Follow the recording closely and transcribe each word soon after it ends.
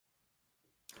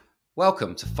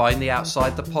Welcome to Find the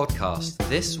Outside, the podcast.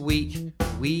 This week,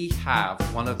 we have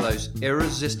one of those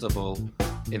irresistible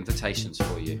invitations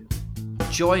for you.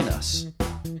 Join us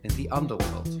in the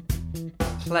underworld, a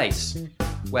place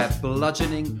where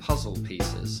bludgeoning puzzle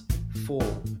pieces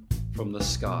fall from the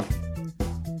sky,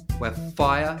 where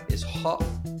fire is hot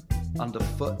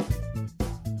underfoot,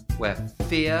 where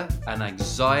fear and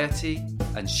anxiety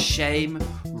and shame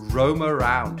roam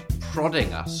around,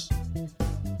 prodding us.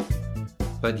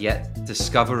 But yet,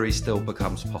 discovery still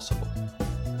becomes possible.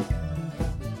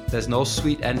 There's no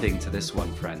sweet ending to this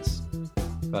one, friends,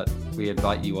 but we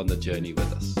invite you on the journey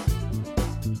with us.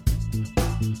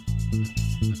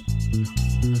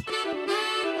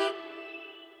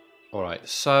 All right,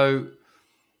 so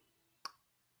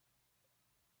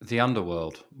the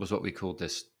underworld was what we called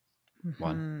this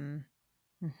one.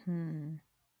 Mm-hmm.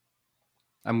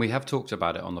 And we have talked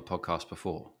about it on the podcast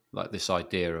before, like this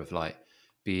idea of like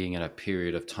being in a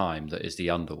period of time that is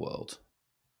the underworld.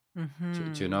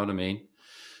 Mm-hmm. Do you know what I mean?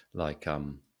 Like,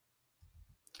 and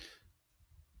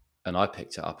I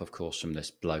picked it up, of course, from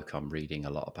this bloke I'm reading a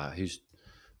lot about, who's,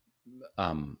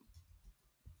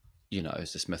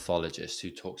 is this mythologist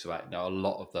who talks about, a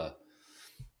lot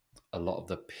of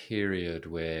the period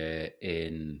we're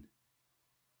in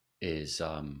is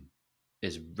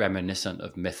reminiscent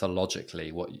of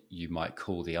mythologically what you might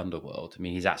call the underworld. I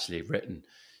mean, he's actually written.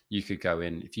 You could go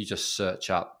in, if you just search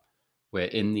up, we're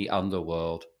in the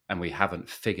underworld and we haven't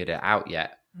figured it out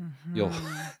yet. Mm-hmm.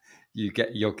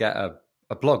 You'll get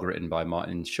a blog written by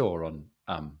Martin Shaw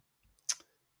on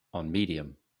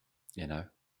Medium,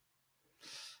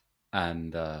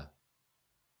 and but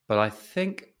I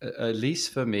think, at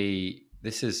least for me,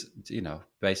 this is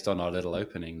based on our little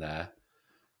opening there,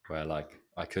 where like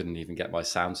I couldn't even get my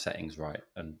sound settings right,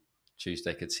 and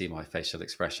Tuesday could see my facial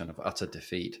expression of utter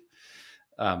defeat.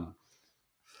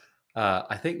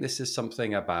 I think this is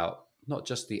something about not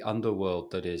just the underworld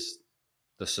that is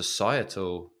the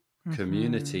societal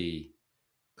community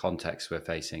context we're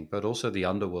facing, but also the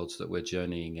underworlds that we're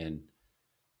journeying in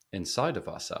inside of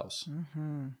ourselves.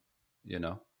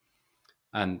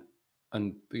 And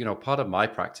part of my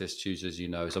practice, chooses,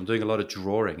 is I'm doing a lot of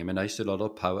drawing. I mean, I used to do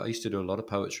a lot of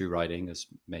poetry writing, as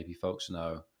maybe folks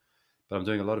know, but I'm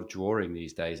doing a lot of drawing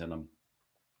these days, and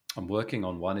I'm working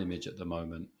on one image at the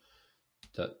moment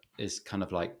that is kind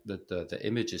of like the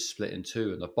image is split in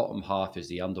two, and the bottom half is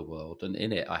the underworld, and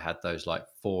in it I had those like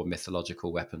 4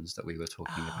 mythological weapons that we were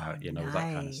talking about, nice. That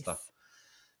kind of stuff.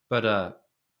 But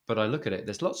I look at it,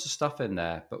 there's lots of stuff in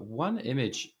there, but one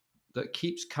image that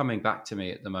keeps coming back to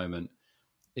me at the moment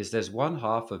is there's one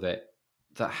half of it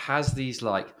that has these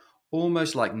like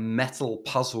almost like metal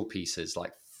puzzle pieces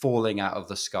like falling out of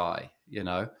the sky,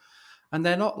 and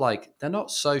they're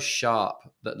not so sharp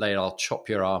that they'll chop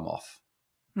your arm off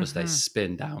as they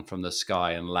spin down from the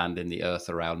sky and land in the earth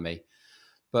around me.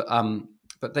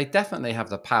 But they definitely have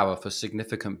the power for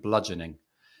significant bludgeoning.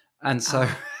 And so,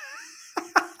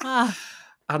 and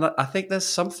I think there's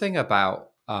something about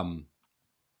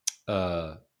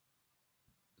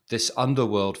this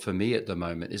underworld for me at the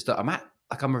moment is that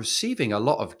I'm receiving a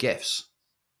lot of gifts.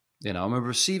 I'm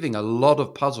receiving a lot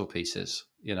of puzzle pieces,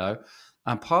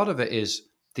 and part of it is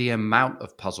the amount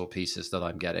of puzzle pieces that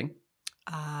I'm getting.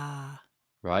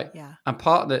 Right. Yeah. And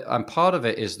part of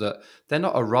it is that they're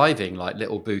not arriving like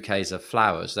little bouquets of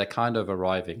flowers. They're kind of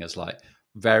arriving as like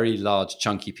very large,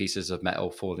 chunky pieces of metal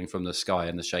falling from the sky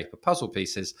in the shape of puzzle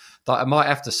pieces that I might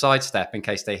have to sidestep in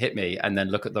case they hit me, and then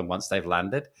look at them once they've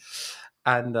landed.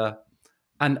 And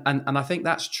I think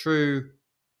that's true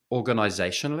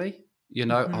organizationally.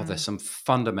 There's some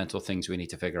fundamental things we need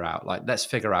to figure out. Like, let's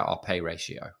figure out our pay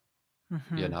ratio.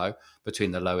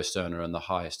 Between the lowest earner and the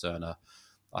highest earner.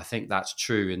 I think that's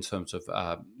true in terms of,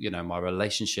 my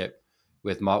relationship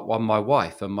with my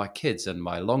wife and my kids and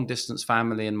my long distance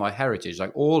family and my heritage,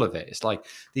 like all of it. It's like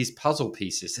these puzzle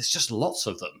pieces, there's just lots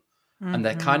of them. And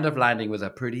they're kind of landing with a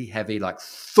pretty heavy, like,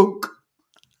 thunk.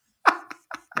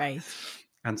 Right.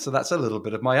 And so that's a little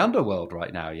bit of my underworld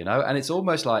right now, and it's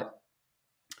almost like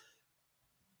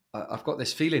I've got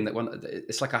this feeling that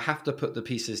it's like I have to put the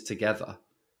pieces together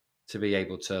to be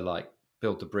able to like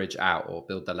build the bridge out or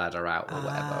build the ladder out or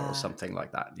whatever, or something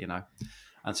like that,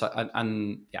 And so,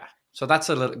 and yeah, so that's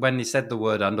a little, when you said the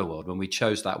word underworld, when we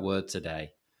chose that word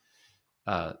today,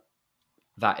 that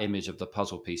image of the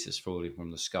puzzle pieces falling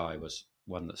from the sky was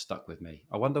one that stuck with me.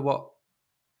 I wonder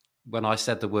when I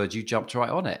said the word, you jumped right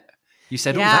on it. You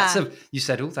said,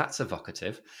 that's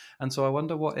evocative. And so I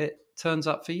wonder what it turns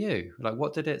up for you. Like,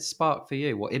 what did it spark for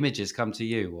you? What images come to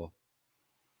you?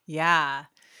 Yeah.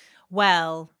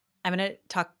 Well, I'm going to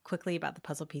talk quickly about the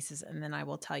puzzle pieces, and then I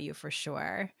will tell you for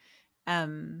sure.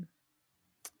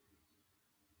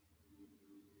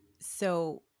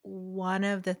 So one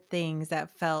of the things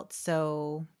that felt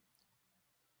so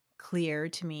clear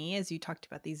to me as you talked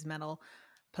about these metal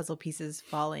puzzle pieces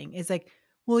falling is like,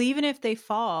 well, even if they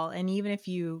fall and even if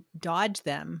you dodge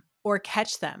them or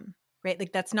catch them, right?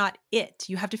 Like that's not it.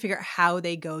 You have to figure out how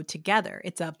they go together.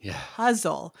 It's a Yeah.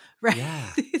 puzzle, right?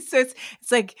 Yeah. So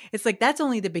it's like that's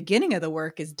only the beginning of the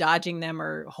work is dodging them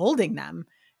or holding them,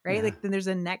 right? Yeah. Like then there's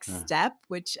a next Yeah. step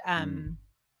which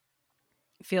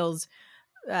feels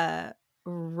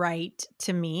right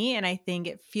to me. And I think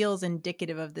it feels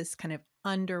indicative of this kind of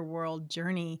underworld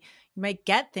journey. You might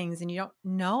get things and you don't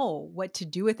know what to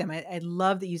do with them. I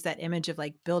love that you use that image of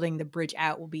like building the bridge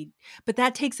out will be, but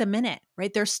that takes a minute,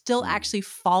 right? They're still actually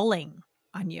falling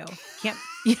on you.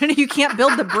 You can't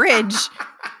build the bridge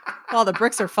while the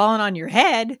bricks are falling on your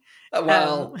head.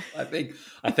 Well, I think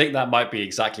that might be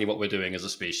exactly what we're doing as a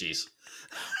species.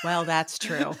 Well, that's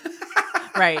true.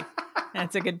 Right.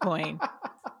 That's a good point.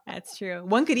 That's true.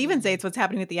 One could even say it's what's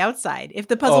happening at the outside. If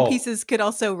the puzzle pieces could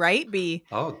also, right, be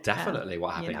definitely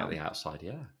what's happening at the outside.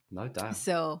 Yeah, no doubt.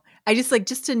 So I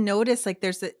just to notice like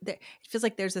it feels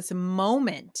like there's this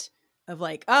moment of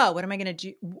like, oh, what am I going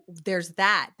to do? There's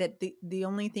that the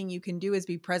only thing you can do is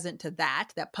be present to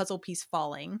that puzzle piece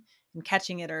falling and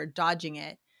catching it or dodging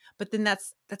it. But then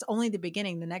that's only the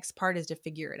beginning. The next part is to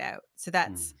figure it out. So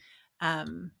that's,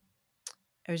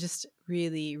 I was just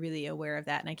really, really aware of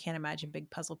that. And I can't imagine big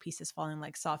puzzle pieces falling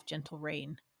like soft, gentle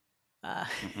rain.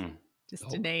 Just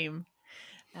to name.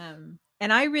 And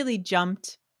I really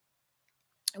jumped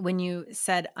when you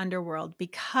said underworld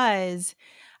because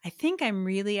I think I'm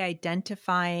really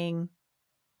identifying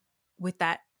with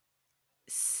that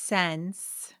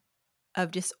sense of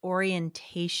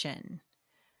disorientation,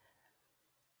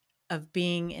 of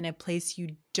being in a place you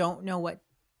don't know what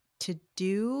to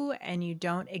do and you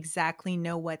don't exactly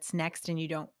know what's next and you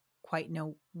don't quite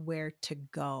know where to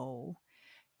go.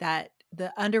 That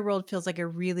the underworld feels like a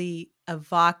really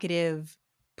evocative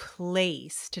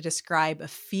place to describe a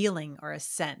feeling or a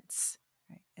sense.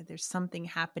 Right? There's something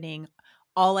happening.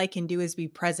 All I can do is be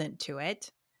present to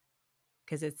it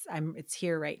because it's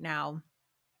here right now.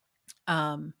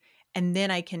 And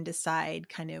then I can decide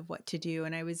kind of what to do.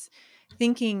 And I was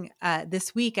thinking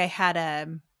this week I had a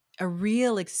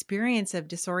real experience of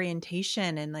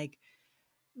disorientation and like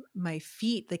my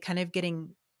feet, like kind of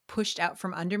getting pushed out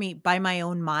from under me by my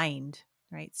own mind.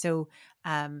 Right. So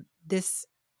this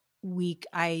week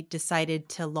I decided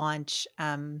to launch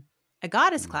a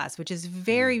goddess class, which is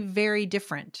very, very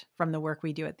different from the work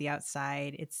we do at the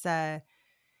outside. It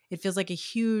feels like a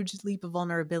huge leap of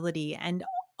vulnerability and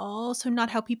also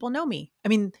not how people know me. I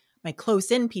mean, my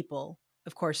close in people,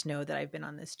 of course, know that I've been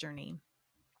on this journey,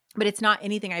 but it's not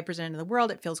anything I present in the world.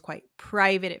 It feels quite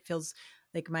private. It feels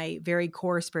like my very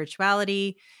core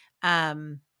spirituality.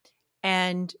 And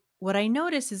what I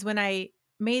noticed is when I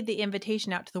made the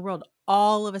invitation out to the world,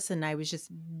 all of a sudden I was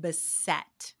just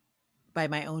beset by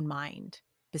my own mind,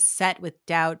 beset with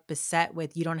doubt, beset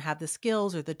with you don't have the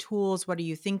skills or the tools. What are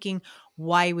you thinking?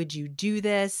 Why would you do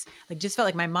this? Like just felt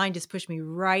like my mind just pushed me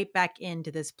right back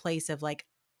into this place of like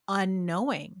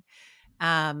unknowing.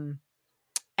 And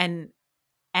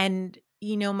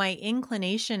you know, my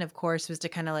inclination, of course, was to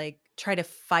kind of like try to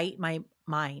fight my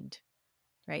mind,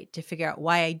 right? To figure out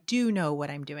why I do know what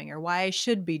I'm doing or why I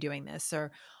should be doing this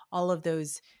or all of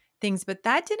those things. But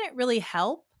that didn't really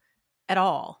help at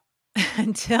all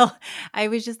until I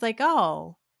was just like,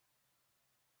 oh,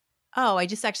 I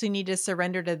just actually need to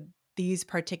surrender to these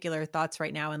particular thoughts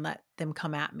right now and let them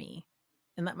come at me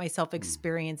and let myself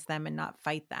experience them and not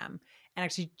fight them and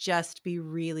actually just be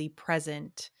really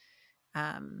present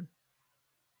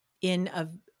in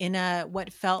a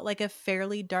what felt like a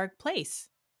fairly dark place.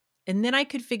 And then I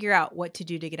could figure out what to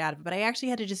do to get out of it. But I actually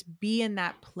had to just be in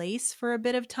that place for a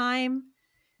bit of time,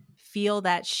 feel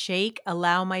that shake,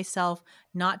 allow myself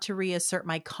not to reassert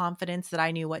my confidence that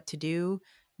I knew what to do,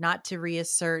 not to even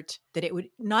reassert that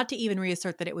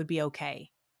it would be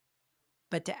okay,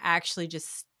 but to actually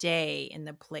just stay in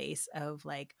the place of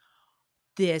like,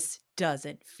 this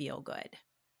doesn't feel good.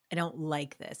 I don't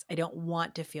like this. I don't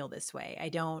want to feel this way.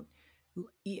 That's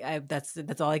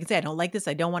all I can say. I don't like this.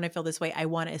 I don't want to feel this way. I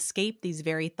want to escape these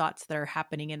very thoughts that are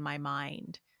happening in my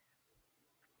mind.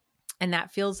 And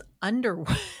that feels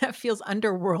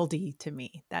underworldy to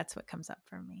me. That's what comes up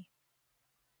for me.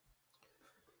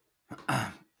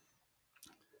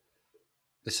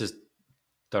 This is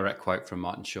direct quote from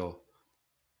Martin Shaw.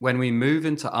 When we move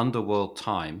into underworld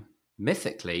time,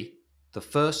 mythically, the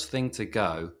first thing to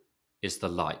go is the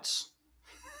lights.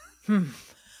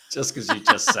 Just because you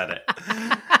just said it.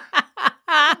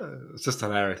 It's just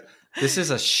hilarious. This is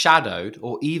a shadowed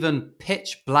or even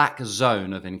pitch black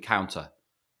zone of encounter.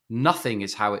 Nothing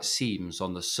is how it seems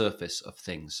on the surface of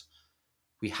things.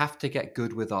 We have to get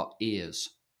good with our ears.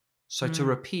 So to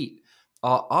repeat,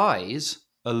 our eyes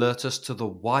alert us to the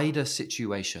wider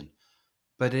situation,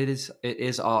 but it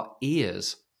is our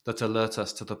ears that alert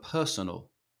us to the personal,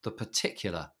 the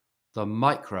particular, the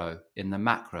micro in the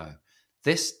macro.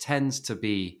 This tends to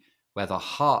be where the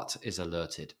heart is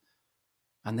alerted.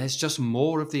 And there's just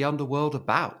more of the underworld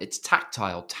about. It's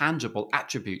tactile, tangible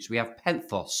attributes. We have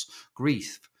penthos,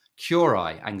 grief,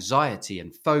 curi, anxiety,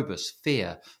 and phobos,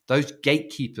 fear, those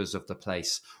gatekeepers of the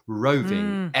place,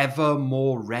 roving ever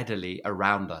more readily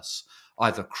around us,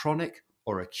 either chronic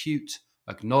or acute,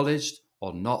 acknowledged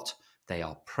or not, they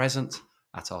are present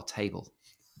at our table.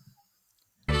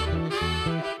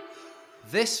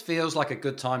 This feels like a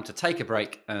good time to take a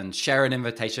break and share an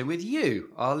invitation with you,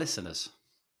 our listeners.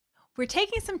 We're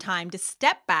taking some time to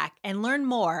step back and learn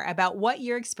more about what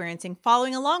you're experiencing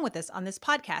following along with us on this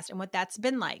podcast and what that's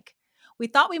been like. We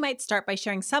thought we might start by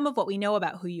sharing some of what we know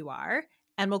about who you are,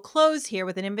 and we'll close here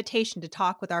with an invitation to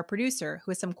talk with our producer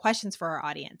who has some questions for our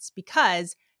audience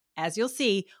because, as you'll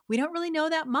see, we don't really know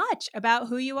that much about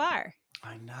who you are.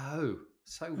 I know.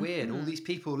 So weird. All these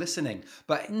people listening.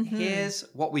 But here's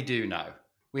what we do know.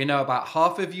 We know about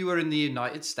half of you are in the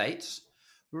United States.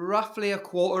 Roughly a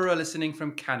quarter are listening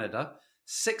from Canada.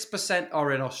 6%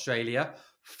 are in Australia.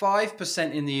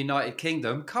 5% in the United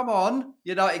Kingdom. Come on,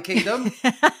 United Kingdom.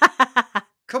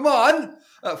 Come on.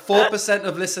 4%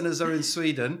 of listeners are in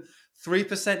Sweden.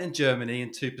 3% in Germany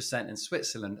and 2% in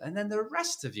Switzerland. And then the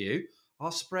rest of you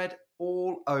are spread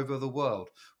all over the world.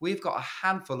 We've got a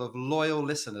handful of loyal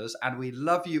listeners and we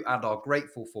love you and are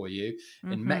grateful for you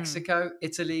in Mexico,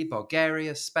 Italy,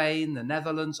 Bulgaria, Spain, the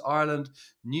Netherlands, Ireland,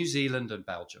 New Zealand, and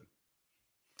Belgium.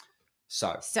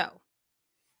 So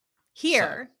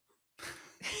here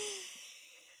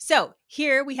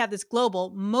we have this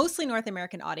global, mostly North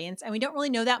American audience, and we don't really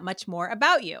know that much more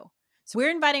about you. So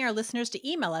we're inviting our listeners to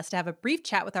email us to have a brief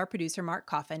chat with our producer, Mark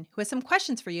Coffin, who has some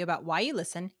questions for you about why you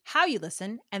listen, how you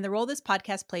listen, and the role this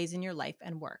podcast plays in your life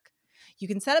and work. You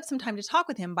can set up some time to talk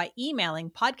with him by emailing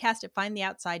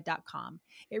podcast@findtheoutside.com.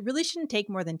 It really shouldn't take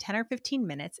more than 10 or 15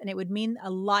 minutes, and it would mean a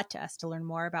lot to us to learn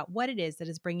more about what it is that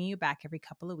is bringing you back every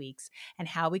couple of weeks and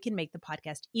how we can make the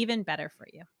podcast even better for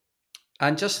you.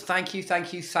 And just thank you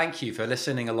for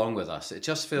listening along with us. It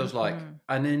just feels like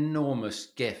an enormous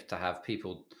gift to have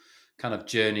people kind of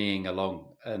journeying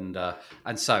along. And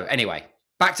so anyway,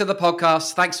 back to the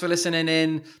podcast. Thanks for listening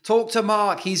in. Talk to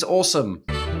Mark. He's awesome.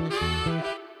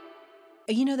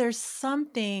 You know, there's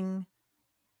something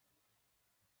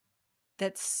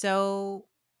that's so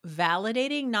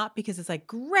validating, not because it's like,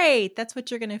 great, that's what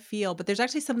you're going to feel, but there's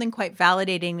actually something quite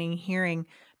validating in hearing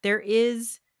there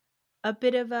is a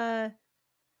bit of a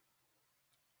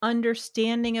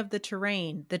understanding of the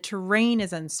terrain. The terrain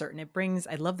is uncertain. It brings,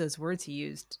 I love those words he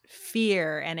used,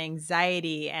 fear and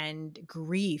anxiety and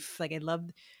grief. Like I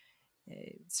love,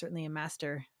 certainly a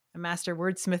master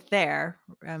wordsmith there.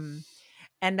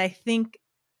 And I think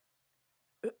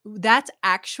that's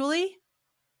actually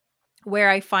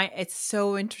where I find it's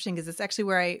so interesting because it's actually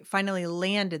where I finally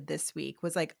landed this week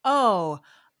was like, oh,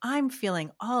 I'm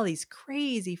feeling all these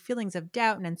crazy feelings of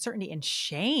doubt and uncertainty and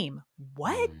shame.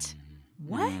 What?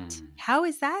 How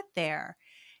is that there?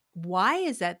 Why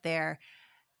is that there?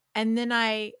 And then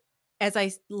as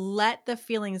I let the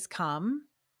feelings come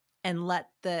and let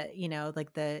I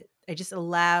just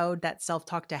allowed that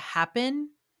self-talk to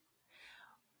happen.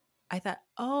 I thought,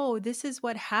 oh, this is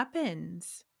what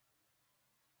happens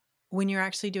when you're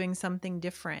actually doing something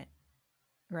different,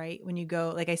 right? When you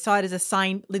go, like I saw it as a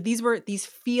sign, like these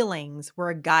feelings were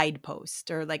a guidepost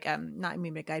or like, not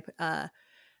maybe a guide,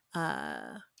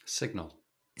 Signal.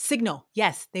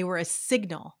 Yes, they were a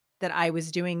signal that I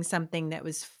was doing something that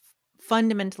was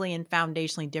fundamentally and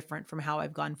foundationally different from how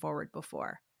I've gone forward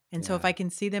before. And so if I can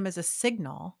see them as a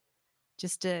signal,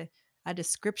 just a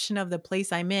description of the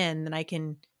place I'm in, then I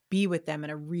can be with them in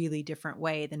a really different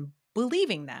way than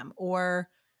believing them or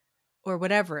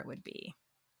whatever it would be.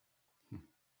 I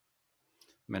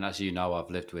mean, as you know, I've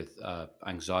lived with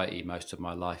anxiety most of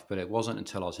my life, but it wasn't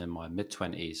until I was in my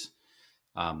mid-20s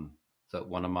that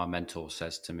one of my mentors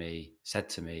said to me,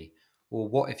 well,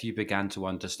 what if you began to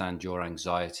understand your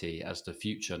anxiety as the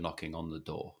future knocking on the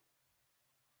door?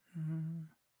 Mm-hmm.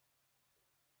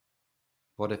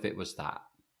 What if it was that?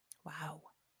 Wow.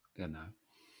 You know,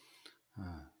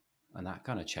 and that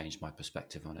kind of changed my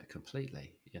perspective on it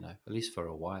completely, at least for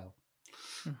a while.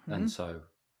 Mm-hmm. And so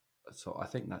I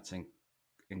think that's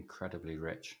incredibly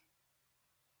rich.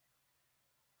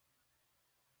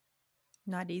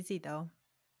 Not easy though.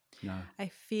 No. I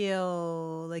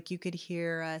feel like you could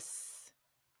hear us,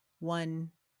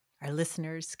 our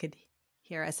listeners could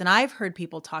hear us. And I've heard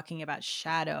people talking about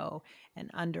shadow and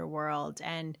underworld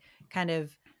and kind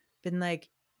of been like,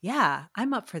 yeah,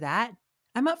 I'm up for that.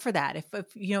 I'm up for that.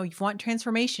 If you know, if you want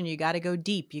transformation, you got to go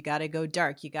deep, you got to go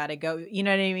dark, you got to go, you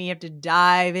know what I mean? You have to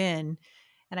dive in.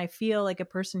 And I feel like a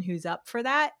person who's up for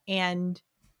that. And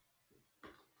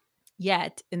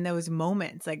yet in those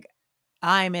moments, like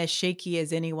I'm as shaky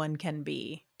as anyone can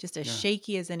be, just as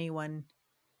shaky as anyone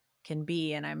can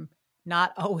be. And I'm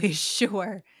not always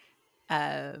sure.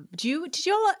 Did you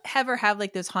all ever have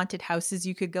like those haunted houses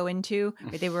you could go into?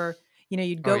 Where they were, you know,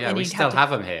 you'd go and we you'd still have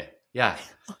them here. Yeah.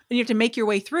 And you have to make your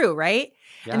way through, right?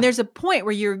 Yeah. And there's a point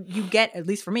where you get, at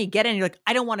least for me, get in, you're like,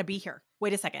 I don't want to be here.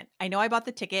 Wait a second. I know I bought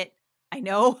the ticket. I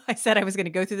know I said I was going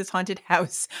to go through this haunted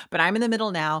house, but I'm in the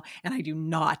middle now and I do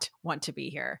not want to be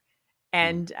here.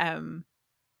 And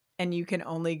you can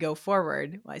only go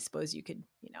forward. Well, I suppose you could,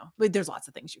 you know, there's lots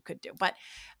of things you could do, but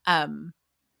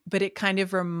it kind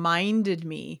of reminded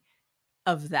me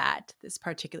of that this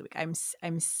particular week.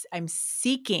 I'm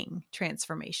seeking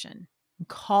transformation. I'm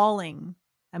calling.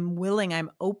 I'm willing.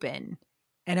 I'm open.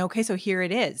 And okay, so here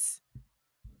it is.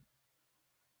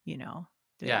 You know.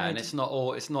 Yeah, and it's not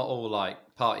all like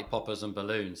party poppers and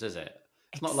balloons, is it?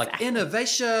 It's not like Exactly.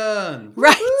 innovation.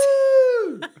 Right.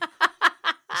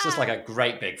 It's just like a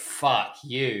great big fuck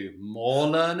you. More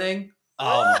learning?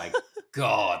 Oh my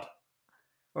God.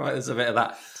 All right, there's a bit of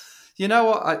that. You know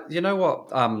what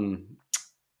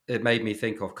it made me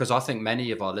think of, because I think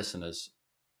many of our listeners,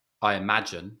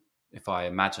 if I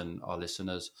imagine our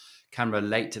listeners can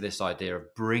relate to this idea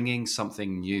of bringing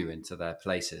something new into their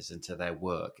places, into their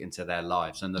work, into their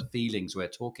lives, and the feelings we're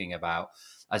talking about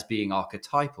as being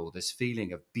archetypal, this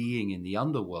feeling of being in the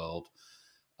underworld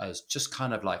as just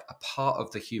kind of like a part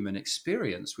of the human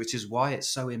experience, which is why it's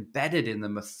so embedded in the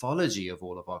mythology of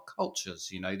all of our cultures,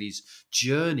 you know, these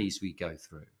journeys we go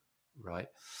through, right?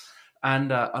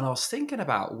 And I was thinking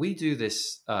about, we do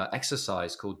this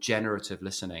exercise called generative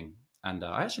listening. And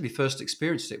I actually first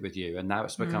experienced it with you, and now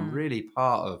it's become really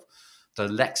part of the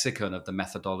lexicon of the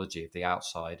methodology of the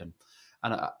outside. And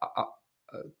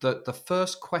the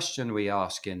first question we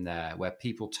ask in there, where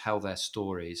people tell their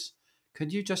stories,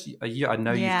 could you just, I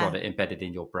know you've got it embedded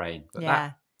in your brain,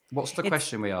 but what's the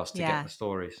question we ask to get the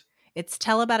stories? It's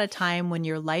tell about a time when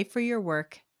your life or your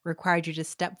work required you to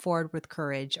step forward with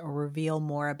courage or reveal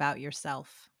more about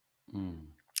yourself.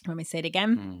 Let me say it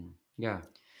again. Yeah.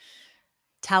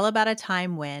 Tell about a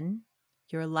time when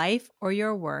your life or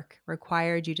your work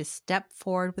required you to step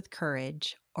forward with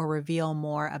courage or reveal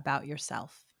more about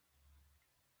yourself.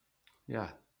 Yeah.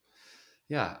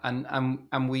 Yeah.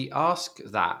 And we ask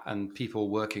that, and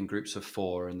people work in groups of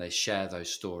 4 and they share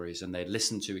those stories and they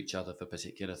listen to each other for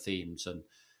particular themes.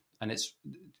 And it's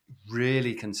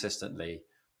really consistently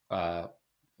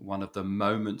one of the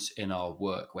moments in our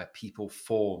work where people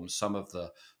form some of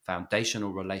the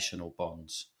foundational relational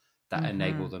bonds that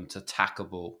enable them to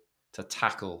tackle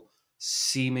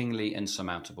seemingly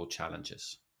insurmountable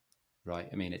challenges, right?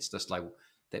 I mean, it's just like,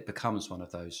 it becomes one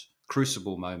of those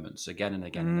crucible moments again and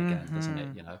again and again, doesn't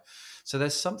it? You know, so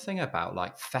there's something about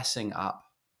like fessing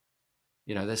up,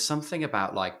 you know, there's something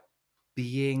about like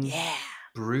being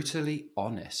brutally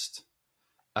honest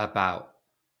about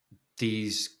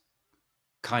these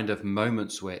kind of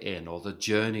moments we're in, or the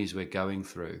journeys we're going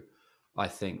through. I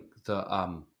think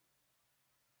that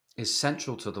is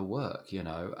central to the work, you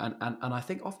know, and I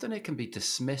think often it can be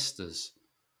dismissed as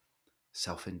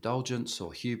self-indulgence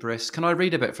or hubris. Can I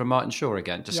read a bit from Martin Shaw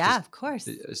again? Of course.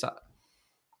 Is that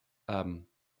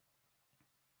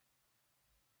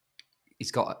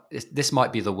he's got, this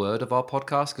might be the word of our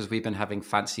podcast, because we've been having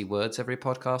fancy words every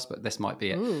podcast, but this might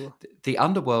be it. Ooh. The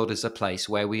underworld is a place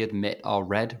where we admit our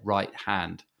red right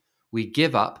hand. We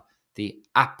give up the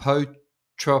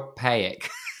apotropaic.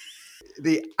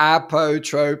 The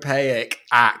apotropaic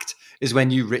act is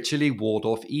when you ritually ward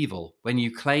off evil. When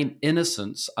you claim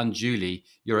innocence unduly,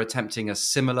 you're attempting a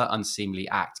similar unseemly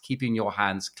act, keeping your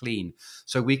hands clean.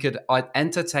 So we could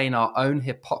entertain our own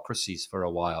hypocrisies for a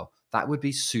while. That would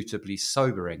be suitably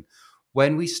sobering.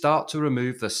 When we start to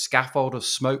remove the scaffold of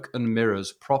smoke and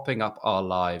mirrors propping up our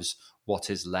lives, what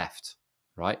is left,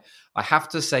 right? I have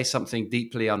to say something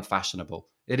deeply unfashionable.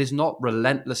 It is not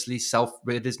relentless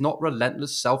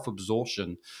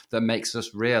self-absorption that makes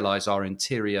us realize our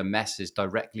interior mess is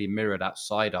directly mirrored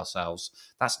outside ourselves.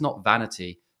 That's not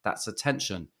vanity. That's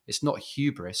attention. It's not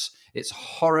hubris. It's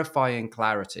horrifying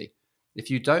clarity. If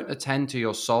you don't attend to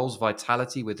your soul's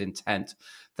vitality with intent,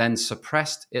 then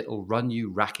suppressed, it'll run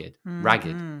you ragged.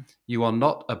 You are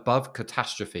not above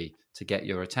catastrophe. to get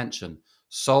your attention.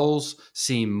 Souls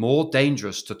seem more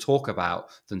dangerous to talk about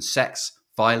than sex,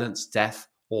 violence, death,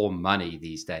 or money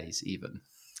these days, even.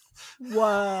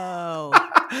 Whoa.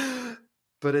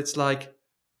 But it's like,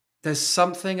 there's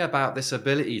something about this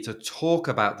ability to talk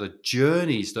about the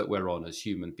journeys that we're on as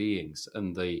human beings,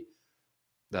 and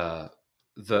that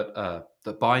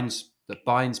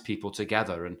binds people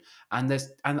together, and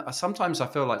sometimes I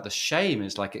feel like the shame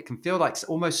is like, it can feel like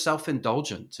almost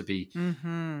self-indulgent to be.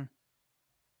 Mm-hmm.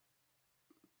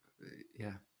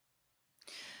 Yeah.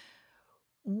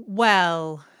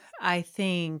 Well, I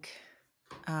think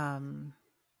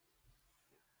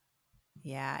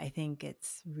I think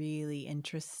it's really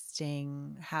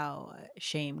interesting how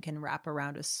shame can wrap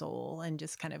around a soul and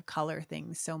just kind of color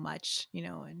things so much,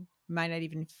 and might not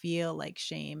even feel like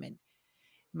shame, and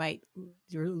might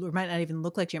not even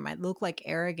look like shame. It might look like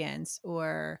arrogance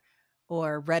or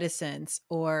reticence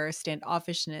or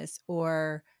standoffishness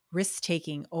or risk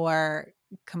taking or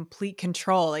complete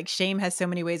control. Like, shame has so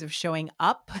many ways of showing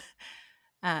up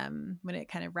when it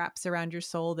kind of wraps around your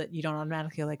soul that you don't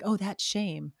automatically feel like, oh, that's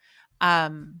shame. I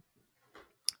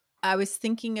was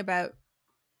thinking about,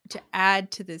 to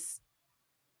add to this,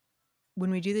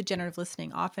 when we do the generative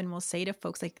listening, often we'll say to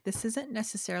folks, like, this isn't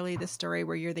necessarily the story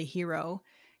where you're the hero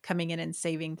coming in and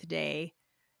saving the day.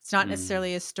 It's not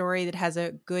necessarily a story that has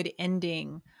a good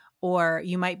ending, or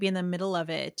you might be in the middle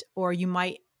of it, or you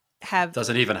might have...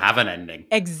 Doesn't even have an ending.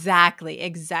 Exactly.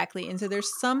 And so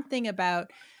there's something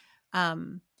about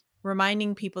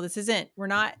reminding people we're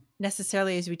not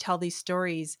necessarily, as we tell these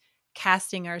stories,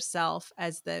 casting ourselves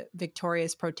as the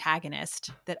victorious protagonist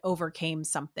that overcame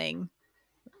something,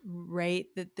 right?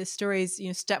 That the stories,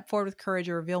 step forward with courage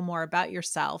or reveal more about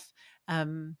yourself.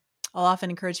 I'll often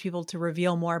encourage people to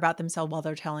reveal more about themselves while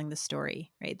they're telling the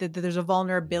story, right? That there's a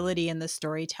vulnerability in the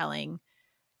storytelling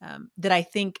that I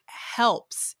think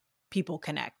helps people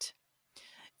connect.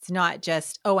 It's not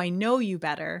just, oh, I know you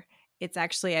better. It's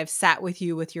actually, I've sat with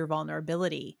you with your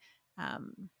vulnerability.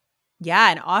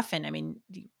 And often,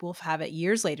 we'll have it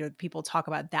years later, people talk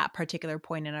about that particular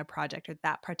point in a project or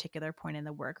that particular point in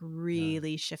the work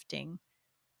really shifting.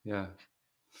 Yeah.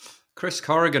 Chris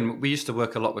Corrigan, we used to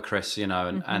work a lot with Chris, and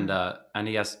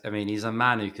he has, he's a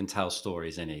man who can tell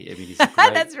stories, isn't he? He's a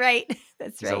great, That's right.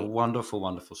 He's a wonderful,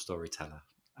 wonderful storyteller.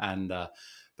 And,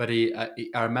 but I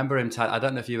remember him, I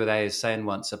don't know if you were there, saying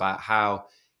once about how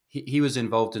he was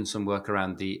involved in some work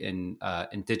around the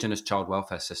Indigenous child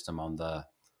welfare system on the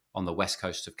west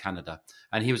coast of Canada.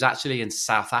 And he was actually in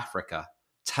South Africa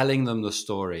telling them the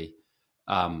story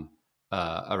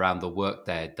around the work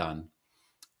they had done.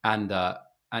 And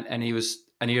he was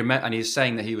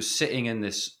saying that he was sitting in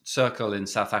this circle in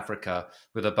South Africa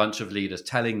with a bunch of leaders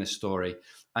telling this story,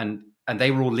 and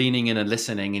they were all leaning in and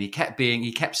listening, and he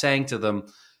kept saying to them,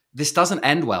 this doesn't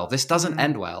end well,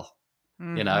 end well.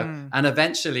 And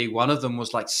eventually one of them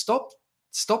was like, stop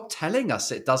telling us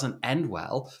it doesn't end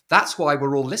well. That's why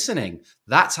we're all listening.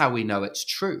 That's how we know it's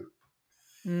true.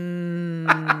 And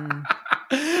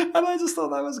I just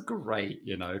thought that was great,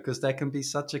 because there can be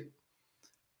such a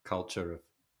culture of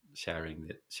sharing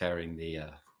the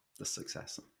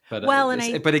success. But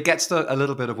but it gets to a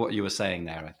little bit of what you were saying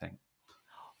there, I think.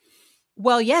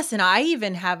 Well, yes, and I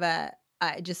even have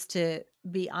just to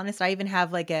be honest, I even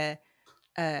have like I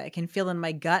can feel in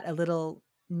my gut a little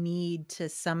need to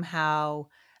somehow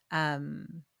tie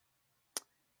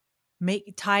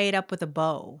it up with a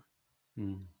bow,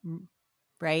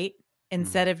 right?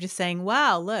 Instead of just saying,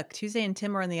 "Wow, look, Tuesday and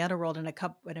Tim are in the underworld in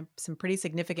some pretty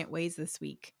significant ways this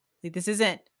week." Like, this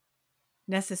isn't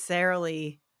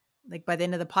necessarily like by the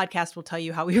end of the podcast we'll tell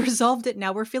you how we resolved it.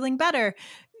 Now we're feeling better,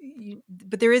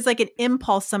 but there is like an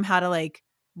impulse somehow to like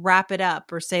wrap it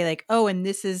up or say like, oh, and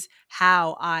this is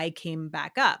how I came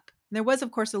back up. And there was,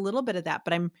 of course, a little bit of that,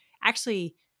 but I'm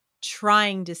actually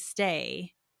trying to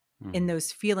stay in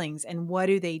those feelings. And what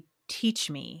do they teach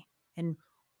me? And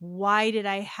why did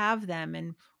I have them?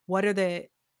 And what are the,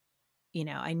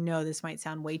 I know this might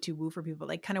sound way too woo for people, but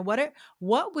like kind of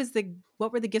what were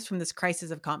the gifts from this crisis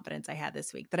of confidence I had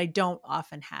this week that I don't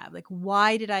often have? Like,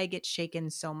 why did I get shaken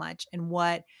so much, and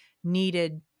what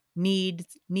needs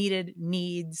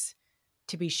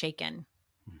to be shaken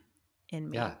in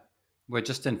me? Yeah. We're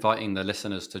just inviting the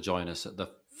listeners to join us at the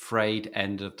frayed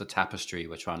end of the tapestry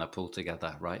we're trying to pull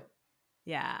together, right?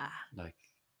 Yeah. Like,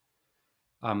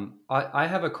 I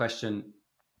have a question.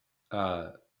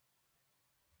 Well,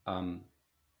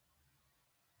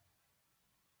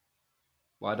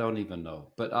 I don't even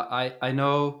know, but I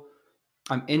know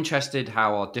I'm interested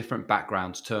how our different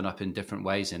backgrounds turn up in different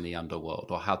ways in the underworld,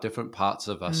 or how different parts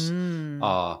of us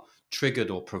are triggered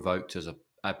or provoked as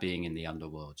being in the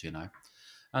underworld,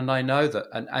 And I know that,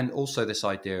 and also this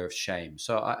idea of shame.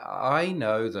 So I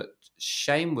know that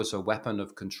shame was a weapon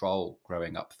of control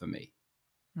growing up for me,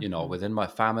 Mm-hmm. within my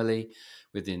family,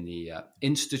 within the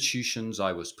institutions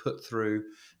I was put through.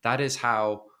 That is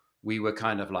how we were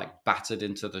kind of like battered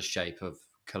into the shape of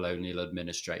colonial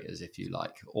administrators, if you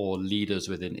like, or leaders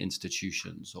within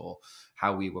institutions, or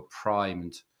how we were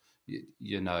primed,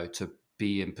 to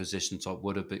be in positions of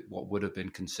what would have been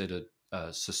considered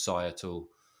societal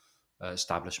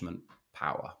establishment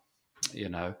power, you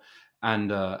know,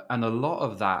 and a lot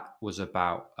of that was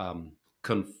about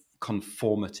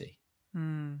conformity,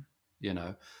 Mm. you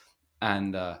know,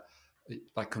 and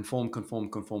like conform,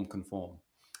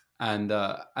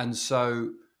 and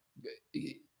so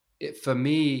for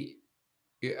me,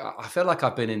 I feel like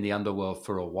I've been in the underworld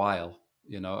for a while,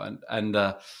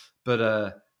 but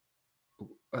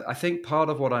I think part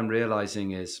of what I'm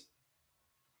realizing is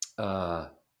uh,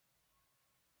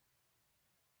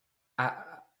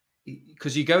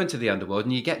 because you go into the underworld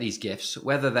and you get these gifts,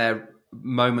 whether they're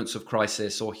moments of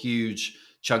crisis or huge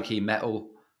chunky metal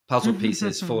puzzle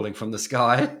pieces falling from the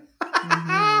sky.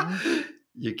 Mm-hmm.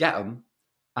 You get them,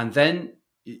 and then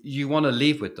you want to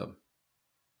leave with them.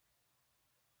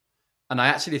 And I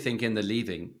actually think in the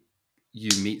leaving, you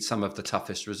meet some of the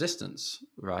toughest resistance,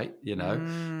 right?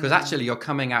 Because actually you're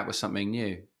coming out with something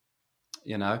new,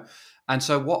 you know. And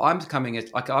so what I'm coming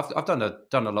is like I've done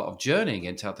a lot of journeying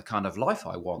into the kind of life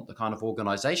I want, the kind of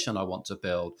organization I want to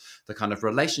build, the kind of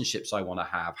relationships I want to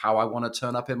have, how I want to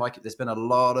turn up in my. There's been a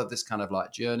lot of this kind of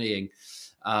like journeying,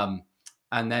 and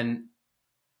then,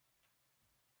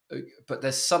 but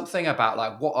there's something about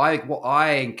like what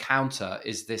I encounter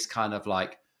is this kind of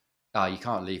like, you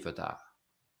can't leave with that.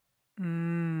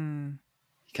 Mm.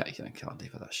 You can't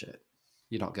leave with that shit.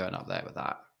 You're not going up there with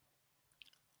that,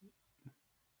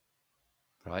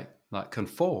 right? Like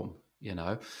conform,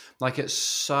 like it's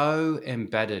so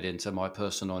embedded into my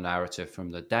personal narrative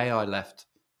from the day I left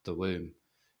the womb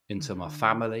into my Mm-hmm.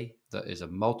 family, that is a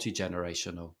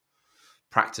multi-generational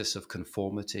practice of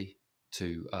conformity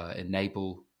to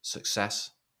enable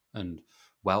success and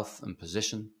wealth and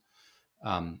position.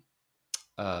 Um,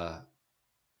 uh,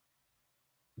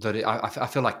 I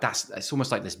feel like it's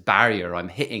almost like this barrier I'm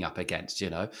hitting up against.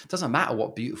 It doesn't matter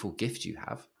what beautiful gift you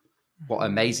have, what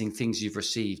Mm-hmm. amazing things you've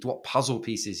received, what puzzle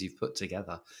pieces you've put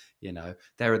together.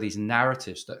 There are these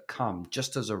narratives that come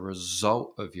just as a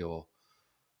result of your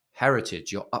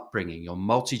heritage, your upbringing, your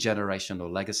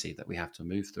multi-generational legacy that we have to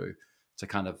move through to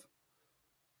kind of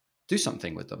do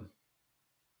something with them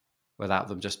without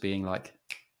them just being like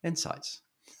insights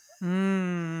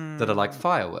that are like Mm.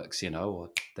 fireworks, or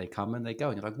they come and they go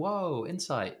and you're like, whoa,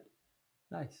 insight,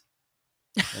 nice.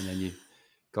 And then you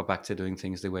go back to doing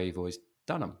things the way you've always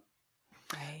done them.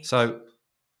 Right. So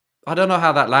I don't know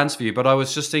how that lands for you, but I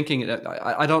was just thinking,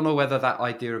 I don't know whether that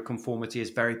idea of conformity is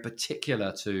very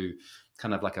particular to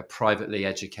kind of like a privately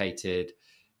educated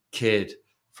kid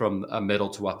from a middle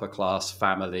to upper class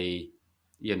family,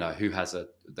 who has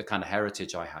the kind of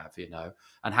heritage I have,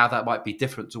 and how that might be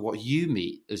different to what you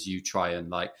meet as you try and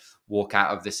like walk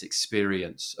out of this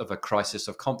experience of a crisis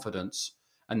of confidence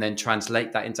and then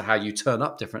translate that into how you turn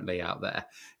up differently out there.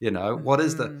 What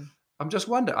is the, Mm-hmm. I'm just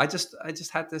wondering. I just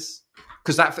had this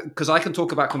because I can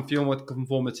talk about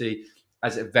conformity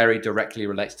as it very directly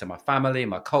relates to my family,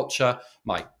 my culture,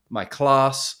 my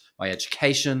class, my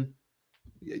education.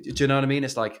 Do you know what I mean?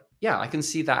 It's like, yeah, I can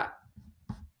see that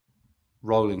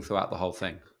rolling throughout the whole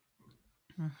thing.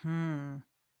 Mm-hmm.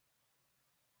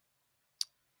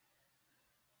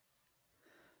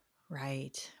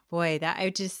 Right. Boy, that I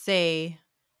would just say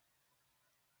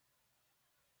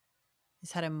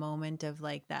just had a moment of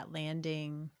like that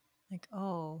landing, like,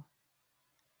 oh,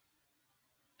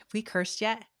 have we cursed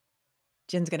yet?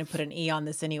 Jen's going to put an E on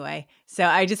this anyway. So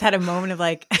I just had a moment of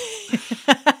like,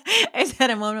 I just had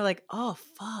a moment of like, oh,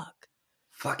 fuck.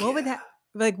 Fuck What would yeah. that,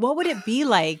 like, what would it be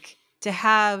like to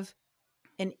have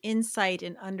an insight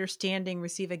and understanding,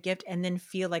 receive a gift, and then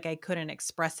feel like I couldn't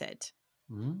express it?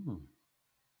 Mm.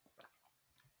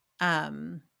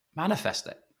 Um, Manifest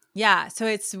it. yeah. So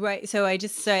it's right. So I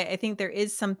think there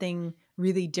is something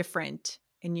really different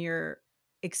in your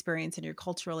experience and your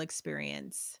cultural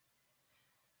experience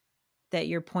that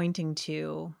you're pointing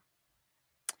to,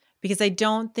 because I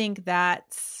don't think I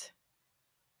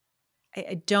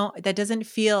don't, that doesn't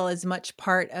feel as much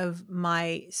part of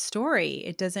my story.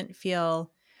 It doesn't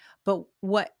feel, but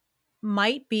what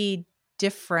might be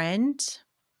different,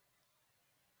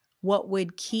 what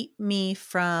would keep me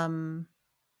from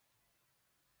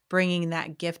bringing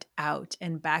that gift out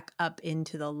and back up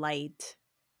into the light,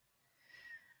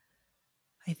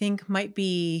 I think might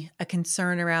be a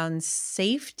concern around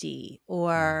safety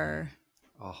or,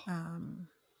 Oh,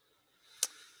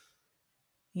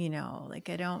 like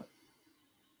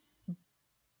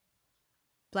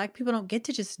Black people don't get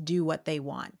to just do what they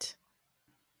want.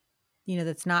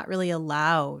 That's not really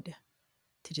allowed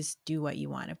to just do what you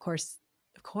want. Of course,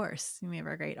 we have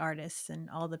our great artists and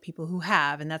all the people who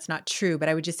have, and that's not true. But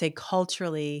I would just say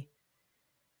culturally,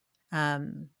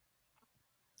 when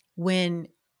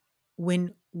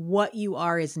what you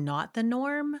are is not the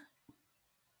norm,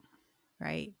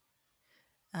 right?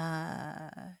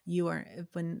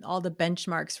 When all the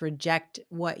benchmarks reject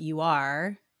what you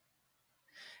are,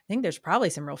 I think there's probably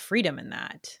some real freedom in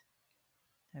that.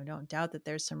 I don't doubt that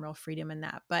there's some real freedom in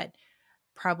that, but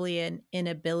probably an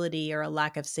inability or a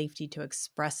lack of safety to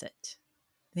express it.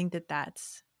 I think that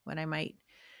that's what I might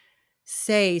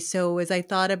say. So as I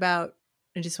thought about,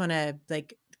 I just want to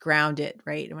ground it,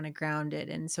 right? I want to ground it.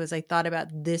 And so as I thought about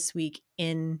this week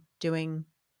in doing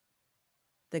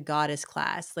the goddess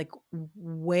class,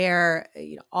 where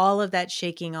all of that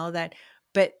shaking, all of that,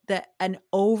 but an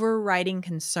overriding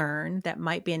concern that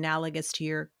might be analogous to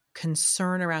your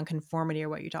concern around conformity or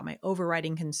what you're talking. My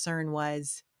overriding concern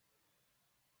was,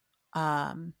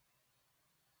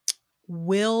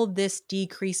 will this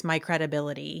decrease my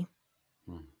credibility?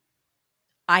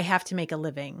 I have to make a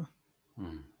living.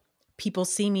 People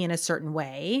see me in a certain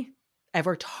way. I've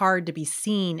worked hard to be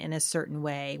seen in a certain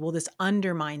way. Will this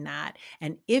undermine that?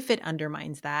 And if it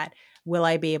undermines that, will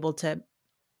I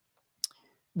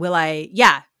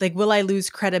lose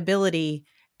credibility?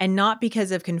 And not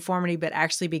because of conformity, but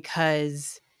actually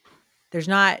because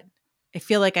I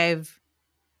feel like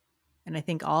and I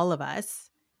think all of us,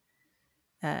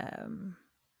 I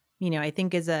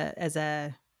think as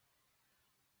a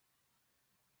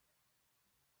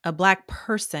Black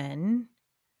person,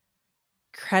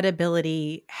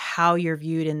 credibility, how you're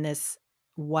viewed in this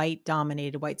white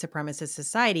dominated, white supremacist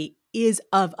society is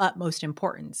of utmost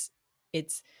importance.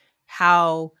 It's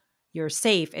how you're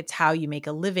safe. It's how you make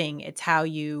a living. It's how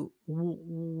you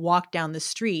walk down the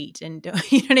street. And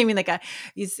you know what I mean? I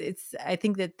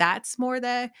think that's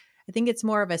I think it's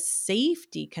more of a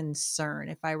safety concern,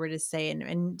 if I were to say,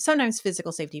 and sometimes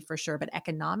physical safety for sure, but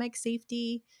economic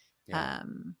safety,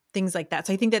 things like that.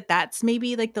 So I think that that's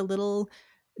maybe like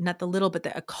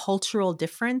a cultural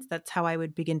difference. That's how I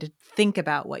would begin to think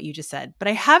about what you just said. But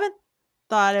I haven't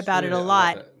thought about it a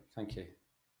lot. Love it. Thank you.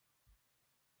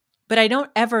 But I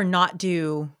don't ever,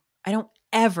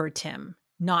 Tim,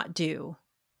 not do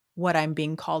what I'm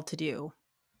being called to do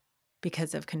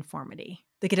because of conformity.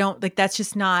 That's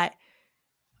just not,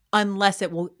 unless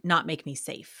it will not make me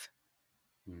safe.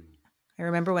 I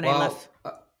remember when I left.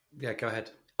 Yeah, go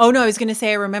ahead. Oh, no, I was going to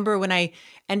say, I remember when I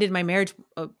ended my marriage,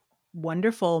 a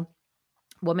wonderful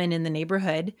woman in the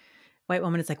neighborhood, white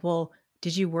woman, is like, well,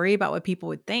 did you worry about what people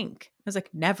would think? I was like,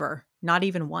 never, not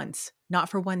even once, not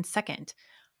for 1 second.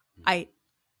 I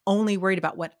only worried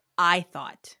about what I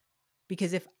thought,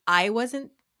 because if I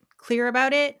wasn't clear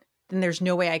about it, then there's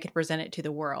no way I could present it to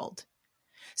the world.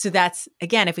 So that's,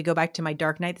 again, if we go back to my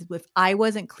dark nights, if I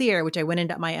wasn't clear, which I went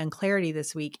into my unclarity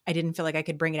this week, I didn't feel like I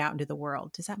could bring it out into the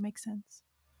world. Does that make sense?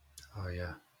 Oh,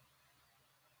 yeah.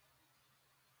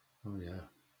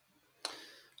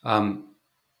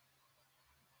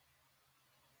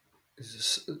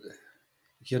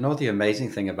 The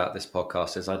amazing thing about this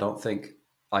podcast is I don't think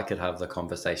I could have the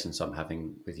conversations I'm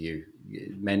having with you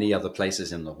many other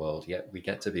places in the world, yet we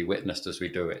get to be witnessed as we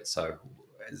do it. So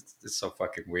it's so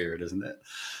fucking weird, isn't it?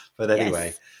 But anyway,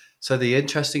 yes. So the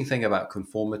interesting thing about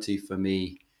conformity for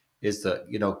me is that,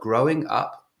 growing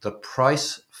up, the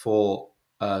price for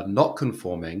not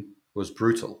conforming was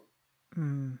brutal.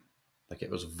 Like, it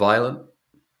was violent,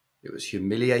 it was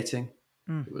humiliating,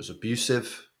 it was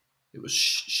abusive, it was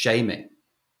shaming,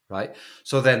 right?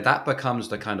 So then that becomes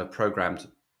the kind of programmed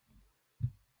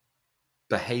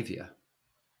behavior.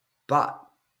 But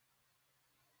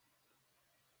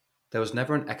there was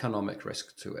never an economic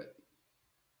risk to it.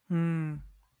 Right.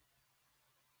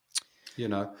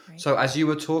 So as you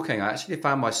were talking, I actually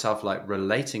found myself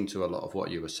relating to a lot of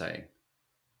what you were saying.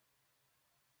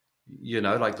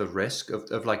 Like the risk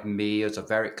of like me as a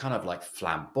very kind of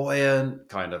flamboyant,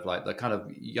 kind of like the kind of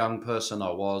young person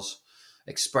I was,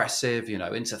 expressive,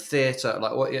 into theater,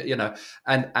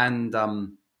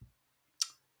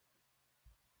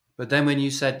 but then when you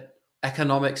said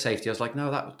economic safety, I was like, no,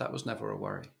 that was never a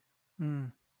worry.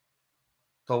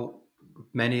 So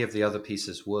many of the other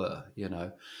pieces were,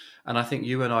 and I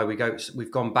we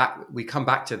come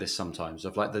back to this sometimes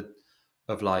of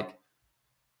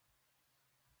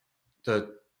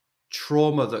the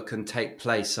trauma that can take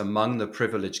place among the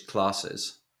privileged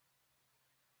classes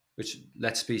which,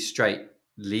 let's be straight,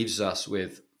 leaves us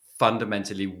with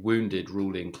fundamentally wounded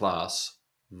ruling class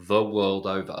the world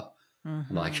over,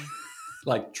 like Mm-hmm.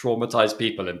 like traumatized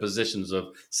people in positions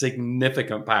of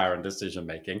significant power and decision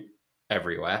making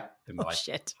everywhere, in Oh my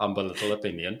shit. humble little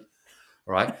opinion,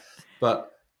 right?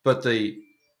 But the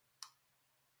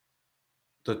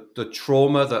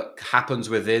trauma that happens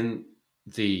within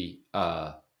the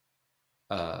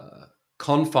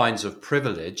confines of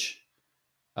privilege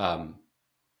um,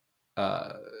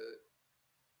 uh,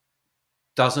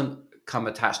 doesn't come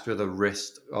attached with a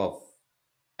risk of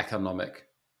economic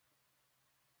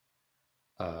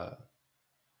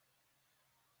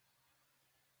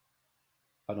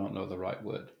I don't know the right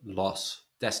word, loss,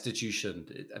 destitution,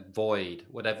 void,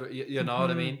 whatever. You know what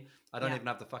I Mm-hmm. mean? I don't Yeah. even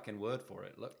have the fucking word for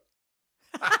it. Look.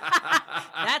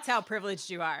 That's how privileged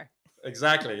you are.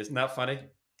 Exactly. Isn't that funny?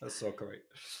 That's so great.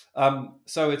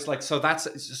 So it's like, so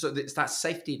it's that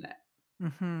safety net,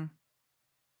 Mm-hmm.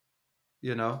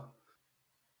 you know?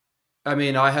 I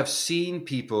mean, I have seen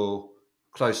people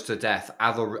close to death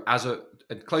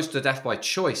close to death by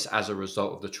choice as a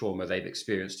result of the trauma they've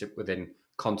experienced it within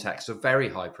context of very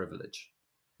high privilege.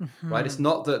 Right? Mm-hmm. It's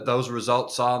not that those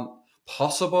results aren't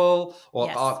possible or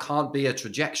Yes. can't be a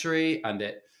trajectory, and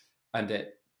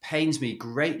it pains me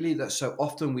greatly that so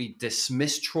often we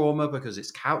dismiss trauma because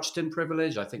it's couched in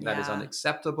privilege. I think that is Yeah.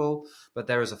 unacceptable, but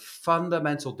there is a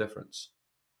fundamental difference,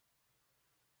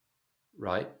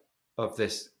 right, of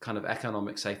this kind of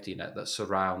economic safety net that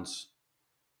surrounds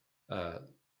uh,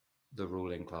 the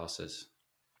ruling classes.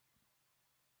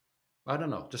 I don't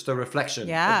know, just a reflection of,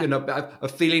 Yeah.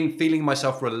 of feeling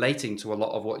myself relating to a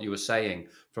lot of what you were saying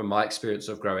from my experience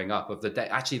of growing up, of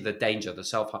actually the danger, the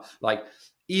self harm. Like,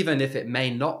 even if it may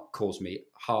not cause me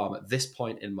harm at this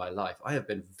point in my life, I have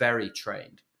been very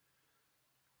trained,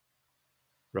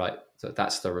 right?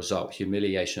 That's the result: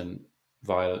 humiliation,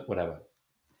 violent, whatever.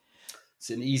 It's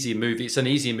an easy movie. It's an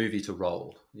easy movie to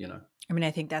roll, you know. I mean,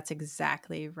 I think that's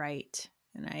exactly right.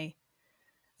 And I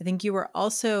think you were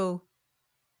also,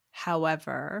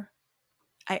 however,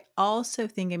 I also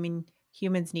think, I mean,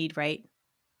 humans need, right?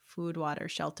 Food, water,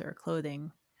 shelter,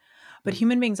 clothing. But Mm.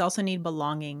 human beings also need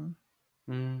belonging.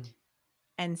 Mm.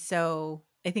 And so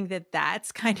I think that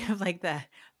that's kind of like the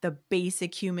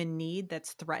basic human need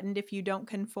that's threatened if you don't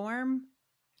conform,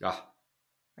 Ah,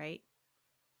 right?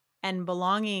 And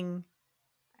belonging,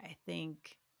 I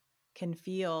think, can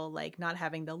feel like not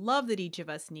having the love that each of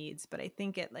us needs, but I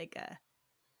think at like a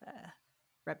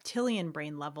reptilian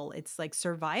brain level, it's like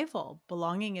survival.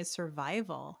 Belonging is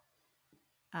survival.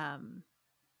 Um,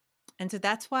 and so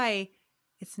that's why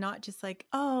it's not just like,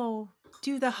 oh,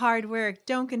 do the hard work,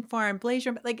 don't conform, blaze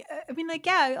your, like, I mean, like,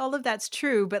 yeah, all of that's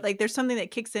true, but like there's something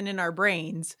that kicks in our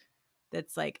brains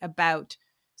that's like about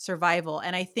survival.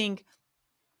 And I think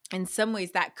in some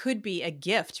ways that could be a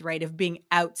gift, right, of being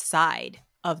outside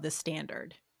of the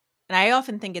standard. And I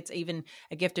often think it's even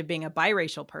a gift of being a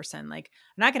biracial person. Like,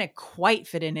 I'm not going to quite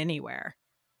fit in anywhere. mm.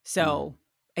 So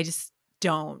I just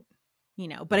don't,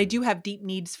 but I Mm. do have deep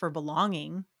needs for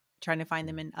belonging, trying to find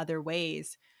them in other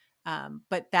ways.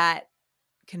 But that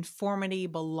conformity,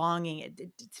 belonging,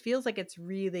 it feels like it's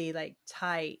really like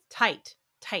tight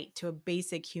to a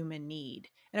basic human need.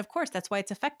 And of course, that's why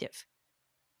it's effective.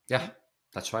 Yeah, Right?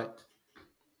 that's right.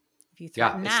 If you Yeah,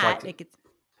 threaten it's that, like, it gets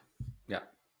yeah,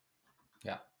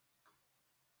 yeah.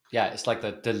 Yeah, it's like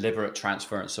the deliberate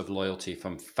transference of loyalty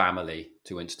from family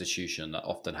to institution that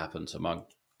often happens among,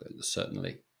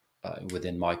 certainly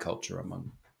within my culture,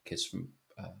 among kids from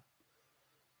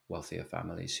wealthier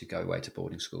families who go away to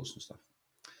boarding schools and stuff.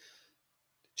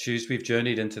 Choose, we've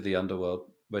journeyed into the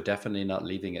underworld. We're definitely not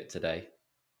leaving it today.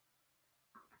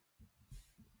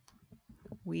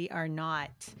 we are not.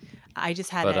 I just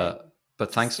had But a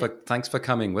but just thanks for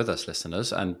coming with us,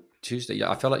 listeners. And Tuesday,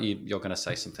 yeah, I feel like you're going to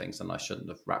say some things, and I shouldn't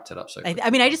have wrapped it up so I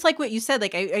quickly. mean, I But just like what you said.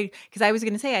 Like, I because I was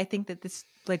going to say, I think that this,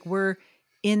 like, we're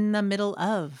in the middle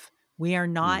of. We are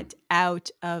mm, not out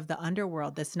of the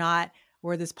underworld. That's not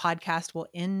where this podcast will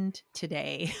end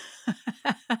today.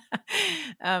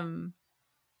 um,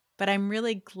 but I'm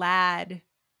really glad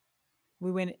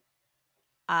we went.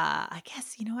 I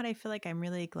guess you know what I feel like. I'm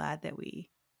really glad that we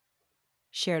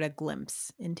shared a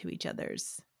glimpse into each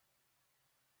other's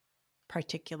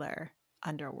particular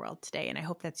underworld today, and I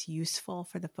hope that's useful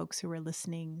for the folks who are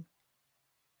listening.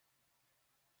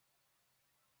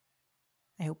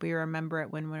 I hope we remember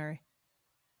it when we're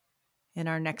in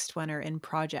our next one or in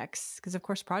projects, because of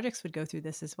course projects would go through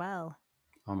this as well.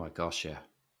 oh my gosh, yeah.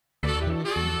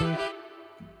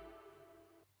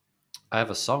 I have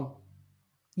a song.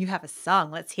 You have a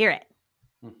song. Let's hear it.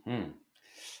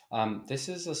 This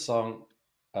is a song.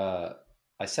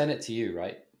 I sent it to you,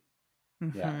 right?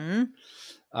 Yeah.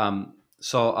 Mm-hmm.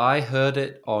 So I heard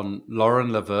it on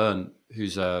Lauren Laverne,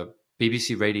 who's a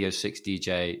BBC Radio 6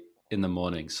 DJ in the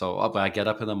morning. So when I get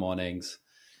up in the mornings,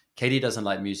 Katie doesn't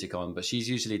like music on, but she's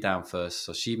usually down first.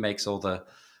 So she makes all the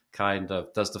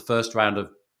does the first round of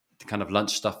kind of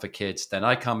lunch stuff for kids. Then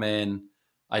I come in,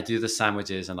 I do the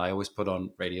sandwiches, and I always put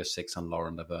on Radio 6 on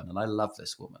Lauren Laverne. And I love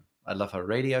this woman. I love her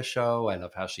radio show. I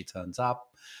love how she turns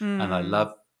up. And I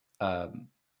love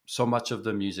so much of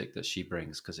the music that she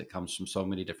brings because it comes from so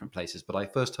many different places. But I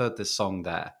first heard this song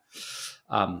there.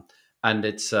 And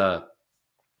it's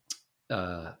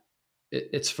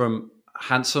from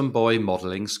Handsome Boy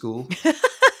Modeling School.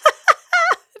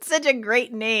 It's such a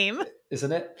great name,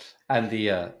 isn't it? And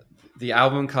the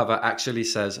album cover actually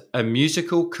says a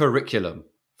musical curriculum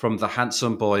from the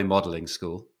Handsome Boy Modeling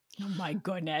School. Oh my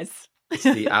goodness. It's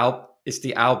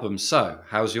the album So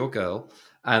How's Your Girl?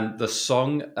 And the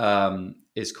song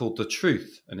is called The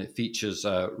Truth, and it features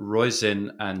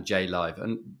Roisin and J Live.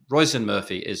 And Roisin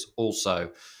Murphy is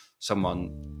also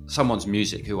someone's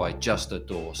music who I just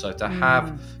adore. So to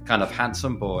have kind of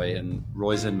Handsome Boy and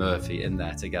Roisin Murphy in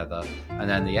there together, and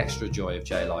then the extra joy of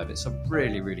J Live, it's a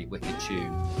really, really wicked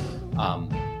tune.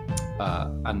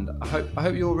 And I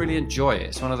hope you'll really enjoy it.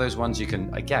 It's one of those ones you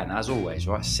can, again, as always,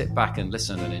 right, sit back and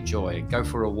listen and enjoy, and go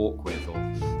for a walk with,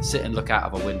 or sit and look out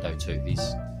of a window to.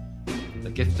 The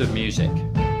gift of music.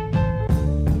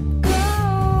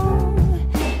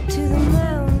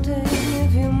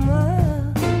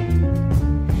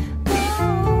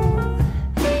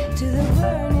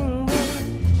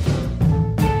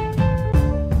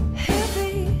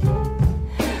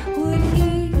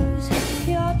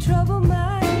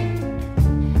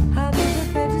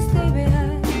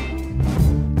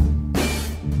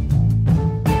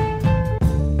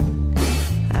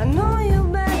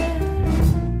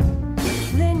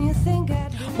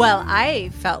 Well, I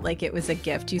felt like it was a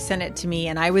gift. You sent it to me,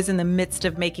 and I was in the midst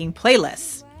of making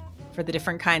playlists for the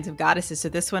different kinds of goddesses. So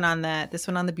this one on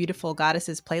the Beautiful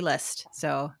Goddesses playlist.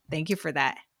 So thank you for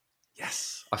that.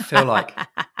 Yes, I feel like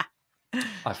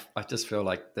I just feel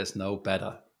like there's no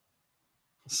better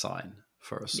sign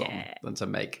for a song than to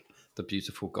make the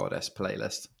Beautiful Goddess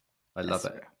playlist. I love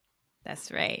it.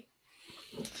 That's right.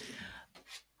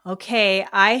 Okay,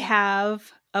 I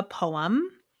have a poem.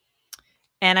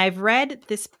 And I've read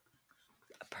this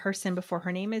person before.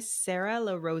 Her name is Sarah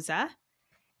La Rosa.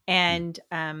 And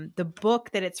the book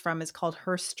that it's from is called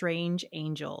Her Strange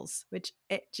Angels, which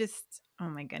it just, oh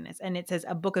my goodness. And it says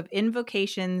a book of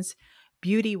invocations,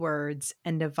 beauty words,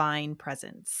 and divine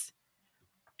presence.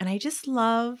 And I just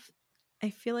I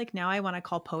feel like now I want to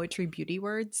call poetry beauty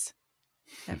words.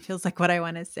 That feels like what I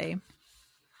want to say.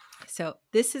 So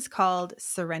this is called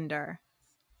Surrender.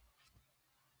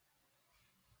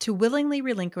 To willingly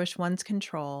relinquish one's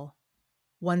control,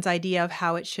 one's idea of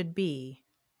how it should be,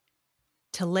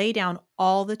 to lay down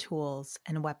all the tools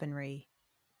and weaponry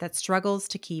that struggles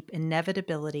to keep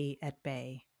inevitability at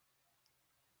bay.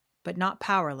 But not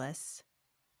powerless.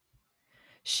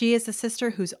 She is the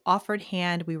sister whose offered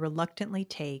hand we reluctantly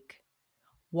take,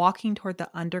 walking toward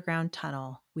the underground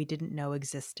tunnel we didn't know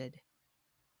existed.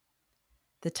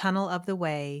 The tunnel of the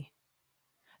way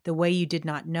you did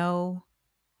not know,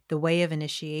 the way of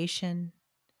initiation,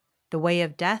 the way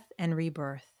of death and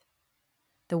rebirth,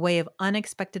 the way of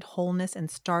unexpected wholeness and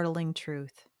startling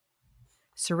truth.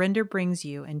 Surrender brings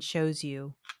you and shows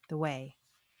you the way.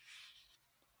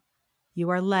 You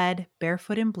are led,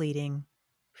 barefoot and bleeding,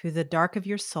 through the dark of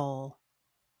your soul,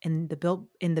 in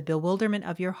the bewilderment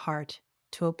of your heart,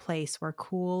 to a place where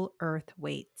cool earth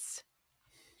waits.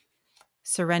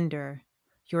 Surrender.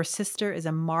 Your sister is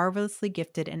a marvelously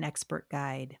gifted and expert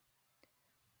guide.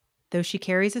 Though she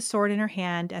carries a sword in her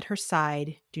hand at her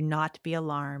side, do not be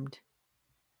alarmed.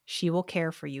 She will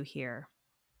care for you here.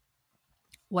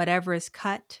 Whatever is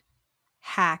cut,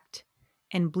 hacked,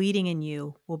 and bleeding in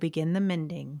you will begin the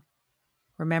mending,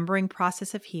 remembering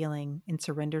process of healing in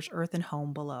Surrender's earthen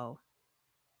home below.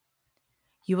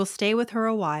 You will stay with her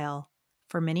a while,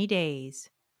 for many days,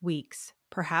 weeks,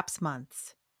 perhaps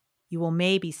months. You will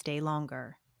maybe stay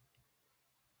longer.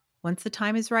 Once the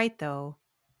time is right, though,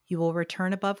 you will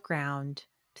return above ground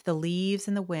to the leaves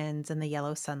and the winds and the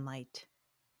yellow sunlight.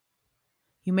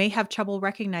 You may have trouble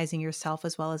recognizing yourself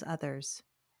as well as others.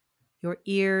 Your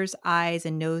ears, eyes,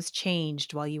 and nose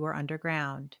changed while you were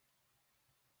underground.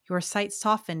 Your sight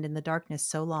softened in the darkness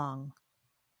so long.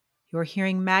 Your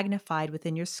hearing magnified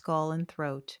within your skull and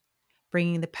throat,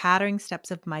 bringing the pattering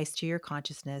steps of mice to your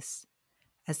consciousness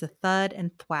as the thud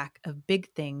and thwack of big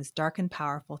things, dark and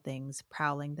powerful things,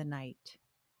 prowling the night.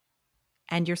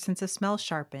 And your sense of smell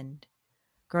sharpened,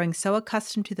 growing so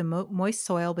accustomed to the moist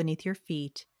soil beneath your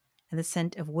feet and the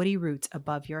scent of woody roots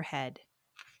above your head.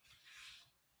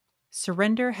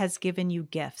 Surrender has given you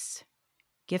gifts,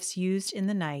 gifts used in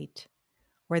the night,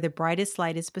 where the brightest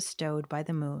light is bestowed by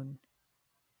the moon.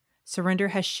 Surrender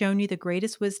has shown you the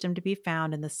greatest wisdom to be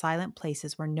found in the silent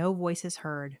places where no voice is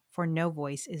heard, for no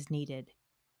voice is needed.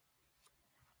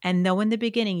 And though in the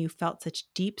beginning you felt such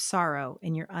deep sorrow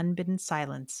in your unbidden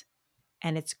silence,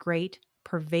 and its great,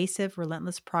 pervasive,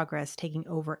 relentless progress taking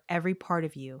over every part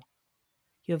of you,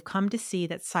 you have come to see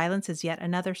that silence is yet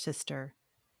another sister,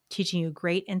 teaching you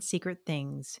great and secret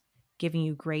things, giving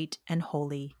you great and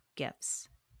holy gifts.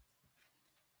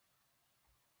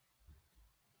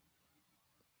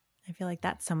 I feel like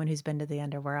that's someone who's been to the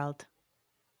underworld.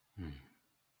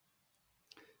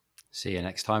 See you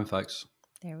next time, folks.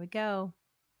 There we go.